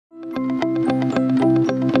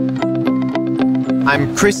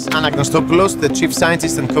I'm Christoforos Anagnostopoulos, the Chief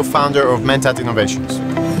Scientist and co-founder of Mentat Innovations.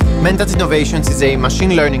 Mentat Innovations is a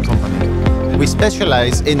machine learning company. We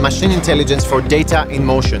specialize in machine intelligence for data in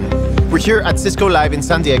motion. We're here at Cisco Live in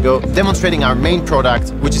San Diego, demonstrating our main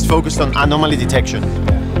product, which is focused on anomaly detection.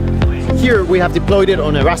 Here we have deployed it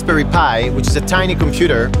on a Raspberry Pi, which is a tiny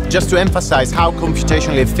computer, just to emphasize how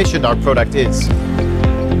computationally efficient our product is.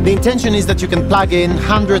 The intention is that you can plug in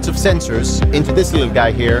hundreds of sensors into this little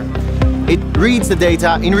guy here. It reads the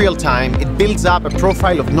data in real time, it builds up a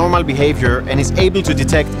profile of normal behavior and is able to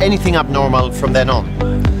detect anything abnormal from then on.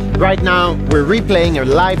 Right now, we're replaying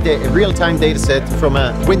a real-time data set from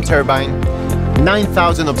a wind turbine,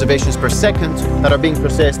 9,000 observations per second that are being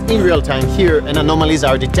processed in real time here, and anomalies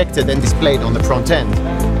are detected and displayed on the front end.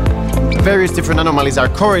 Various different anomalies are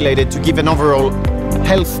correlated to give an overall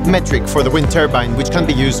health metric for the wind turbine, which can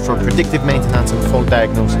be used for predictive maintenance and fault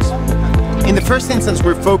diagnosis. In the first instance,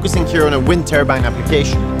 we're focusing here on a wind turbine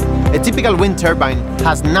application. A typical wind turbine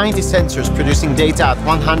has 90 sensors producing data at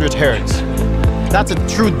 100 Hz. That's a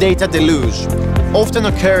true data deluge, often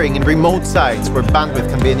occurring in remote sites where bandwidth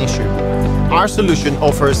can be an issue. Our solution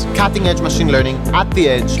offers cutting-edge machine learning at the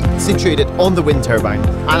edge, situated on the wind turbine,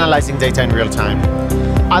 analyzing data in real time.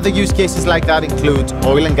 Other use cases like that include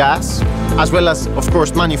oil and gas, as well as, of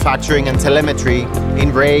course, manufacturing and telemetry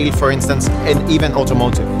in rail, for instance, and even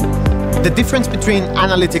automotive. The difference between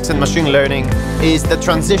analytics and machine learning is the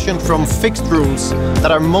transition from fixed rules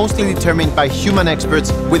that are mostly determined by human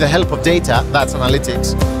experts with the help of data, that's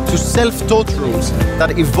analytics, to self-taught rules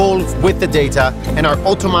that evolve with the data and are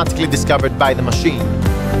automatically discovered by the machine.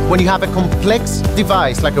 When you have a complex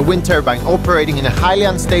device like a wind turbine operating in a highly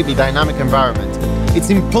unstable dynamic environment,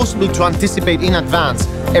 it's impossible to anticipate in advance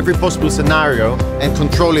every possible scenario and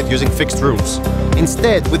control it using fixed rules.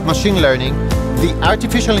 Instead, with machine learning, the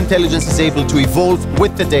artificial intelligence is able to evolve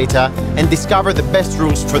with the data and discover the best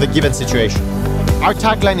rules for the given situation. Our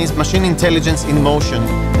tagline is machine intelligence in motion,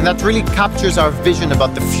 and that really captures our vision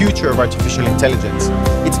about the future of artificial intelligence.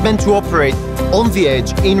 It's meant to operate on the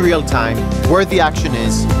edge in real time, where the action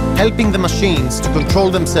is, helping the machines to control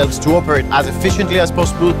themselves to operate as efficiently as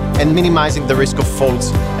possible and minimizing the risk of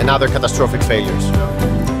faults and other catastrophic failures.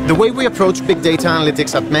 The way we approach big data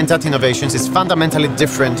analytics at Mentat Innovations is fundamentally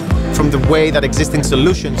different from the way that existing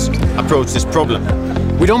solutions approach this problem.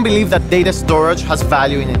 We don't believe that data storage has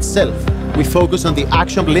value in itself. We focus on the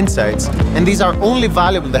actionable insights, and these are only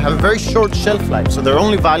valuable, they have a very short shelf life, so they're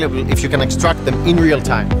only valuable if you can extract them in real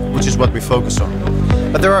time, which is what we focus on.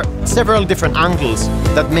 But there are several different angles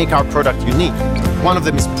that make our product unique. One of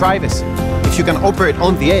them is privacy. If you can operate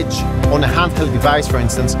on the edge, on a handheld device, for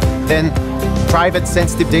instance, then private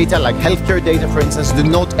sensitive data like healthcare data, for instance, do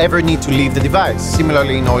not ever need to leave the device.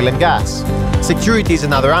 Similarly in oil and gas. Security is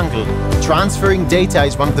another angle. Transferring data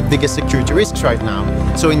is one of the biggest security risks right now.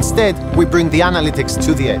 So instead, we bring the analytics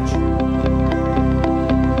to the edge.